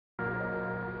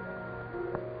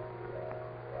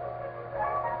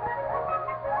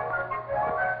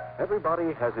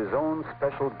Everybody has his own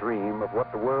special dream of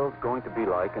what the world's going to be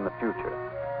like in the future.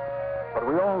 But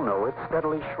we all know it's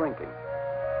steadily shrinking.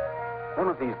 One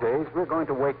of these days, we're going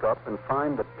to wake up and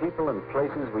find that people and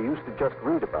places we used to just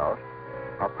read about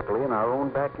are practically in our own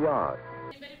backyard.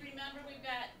 Anybody remember we've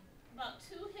got about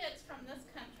 2 hits from this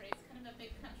country. It's kind of a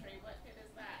big country. What hit is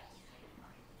that?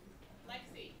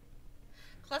 Lexi.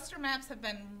 Clustr Maps have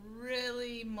been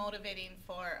really motivating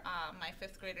for my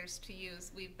 5th graders to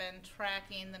use. We've been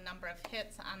tracking the number of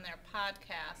hits on their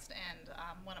podcast, and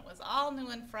when it was all new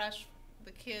and fresh,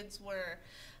 the kids were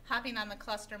hopping on the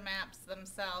Clustr Maps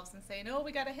themselves and saying, oh,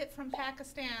 we got a hit from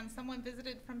Pakistan, someone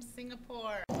visited from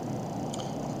Singapore.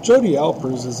 Jody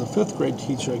Alpers is a 5th grade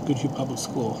teacher at Goodhue Public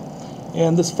School,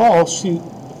 and this fall she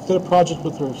did a project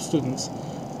with her students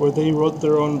where they wrote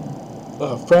their own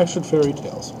fractured fairy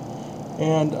tales.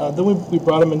 And then we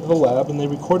brought them into the lab, and they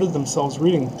recorded themselves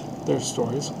reading their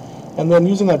stories, and then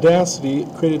using Audacity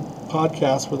created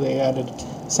podcasts where they added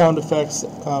sound effects,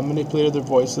 manipulated their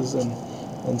voices,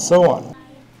 and so on.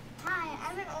 Hi,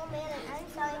 I'm an old man and I'm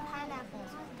selling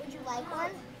pineapples. Would you like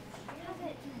one?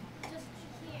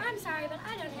 I'm sorry, but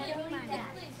I don't have any money.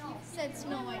 Said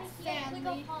Snow White sadly.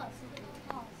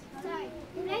 Sorry,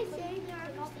 can I say there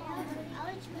are I'll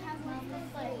let you have one for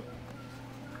free.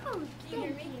 Oh, Do you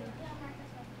hear me?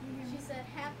 she said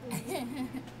happily.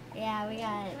 Yeah, we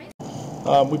got it.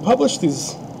 We publish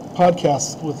these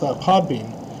podcasts with Podbean,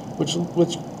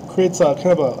 which creates a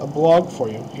kind of a blog for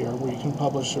you here where you can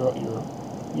publish your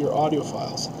audio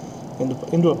files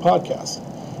into a podcast.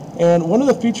 And one of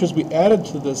the features we added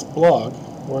to this blog,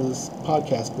 or this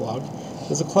podcast blog,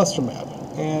 is a cluster map.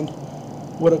 And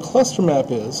what a cluster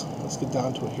map is, let's get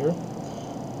down to it here.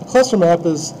 A cluster map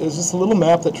is just a little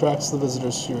map that tracks the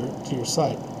visitors to your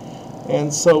site.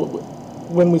 And so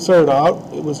when we started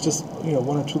out, it was just 1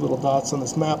 or 2 little dots on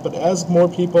this map, but as more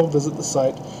people visit the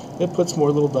site, it puts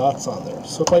more little dots on there.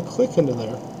 So if I click into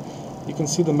there, you can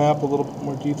see the map a little bit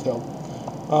more detailed.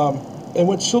 And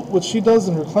what she does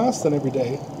in her class then every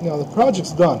day, the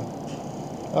project's done,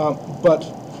 but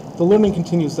the learning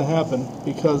continues to happen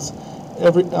because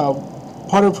every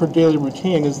part of her daily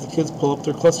routine is the kids pull up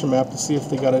their cluster map to see if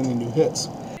they got any new hits.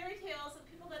 Fairy tales of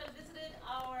people that have visited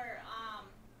our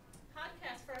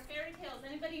podcast for fairy tales.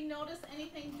 Anybody notice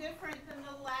anything different than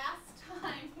the last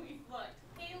time we looked?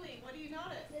 Haley, what do you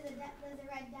notice? There's a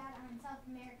red dot on South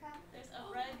America. There's a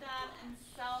red dot in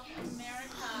South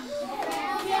America.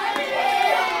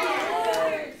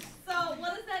 So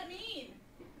what does that mean?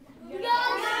 We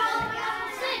got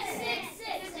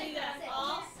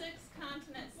all 6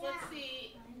 continents. Let's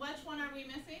see, which one are we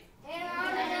missing?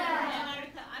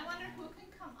 Antarctica. I wonder who can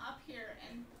come up here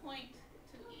and point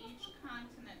to each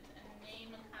continent and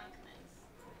name a continent.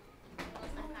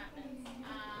 What's the continent?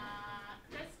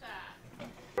 Krista.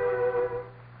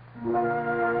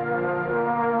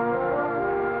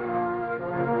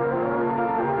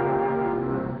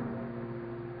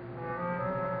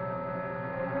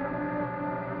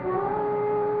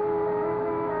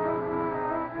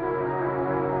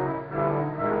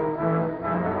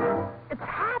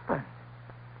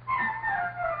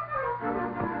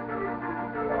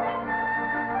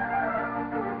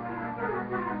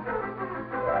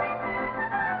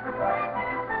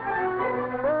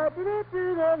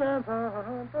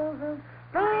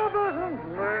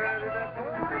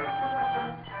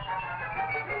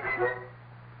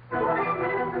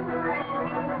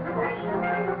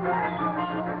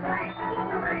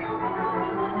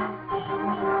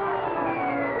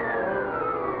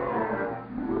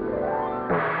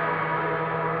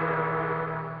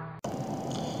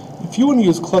 If you want to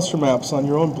use cluster maps on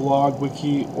your own blog,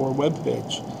 wiki, or web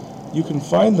page, you can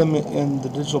find them in the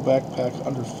digital backpack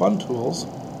under Fun Tools.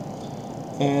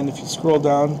 And if you scroll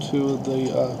down to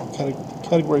the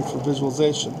category for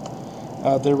visualization,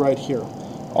 they're right here.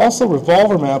 Also,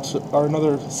 revolver maps are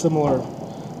another similar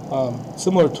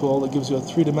tool that gives you a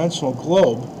 3-dimensional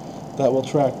globe that will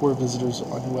track where visitors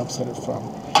on your website are from.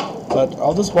 But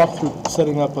I'll just walk through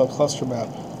setting up a cluster map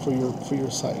for your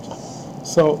site.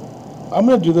 So I'm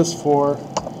going to do this for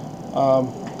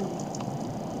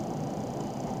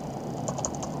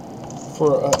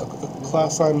a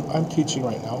class I'm teaching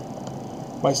right now.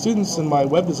 My students in my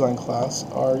web design class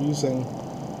are using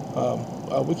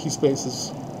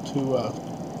Wikispaces to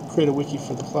create a wiki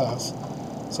for the class.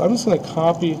 So I'm just going to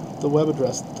copy the web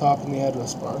address at the top in the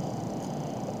address bar.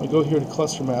 I go here to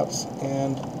Clustr Maps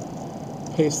and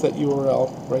paste that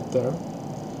URL right there.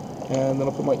 And then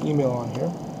I'll put my email on here.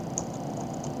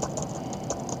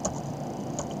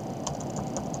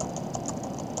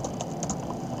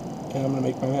 And I'm going to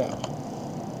make my map.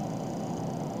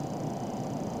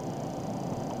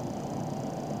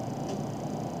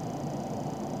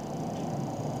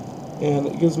 and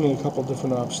it gives me a couple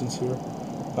different options here.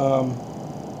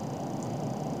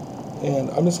 And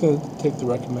I'm just going to take the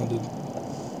recommended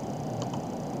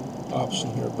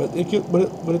option here. But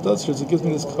what it does here is it gives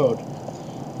me this code.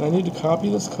 And I need to copy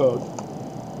this code,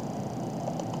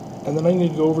 and then I need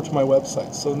to go over to my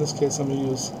website. So in this case, I'm going to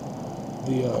use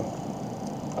the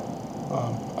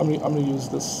I'm going to use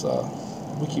this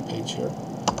wiki page here.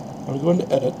 I'm going to go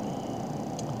into Edit,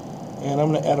 and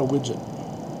I'm going to add a widget.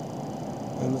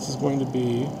 And this is going to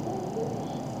be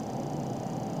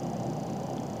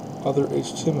other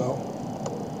HTML,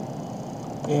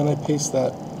 and I paste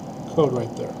that code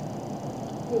right there.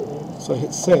 So I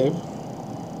hit save,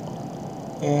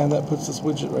 and that puts this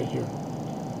widget right here.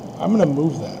 I'm going to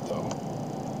move that though.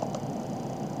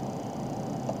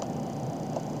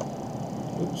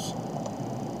 Oops.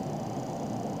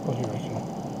 Oh, here I can.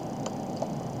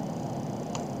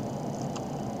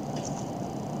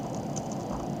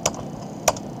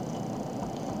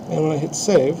 And when I hit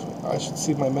save, I should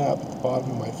see my map at the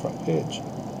bottom of my front page.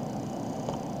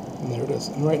 And there it is.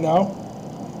 And right now,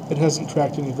 it hasn't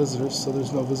tracked any visitors, so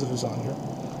there's no visitors on here.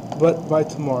 But by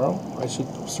tomorrow, I should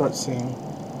start seeing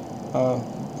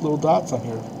little dots on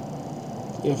here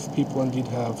if people indeed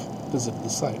have visited the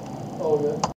site. Oh,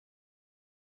 yeah.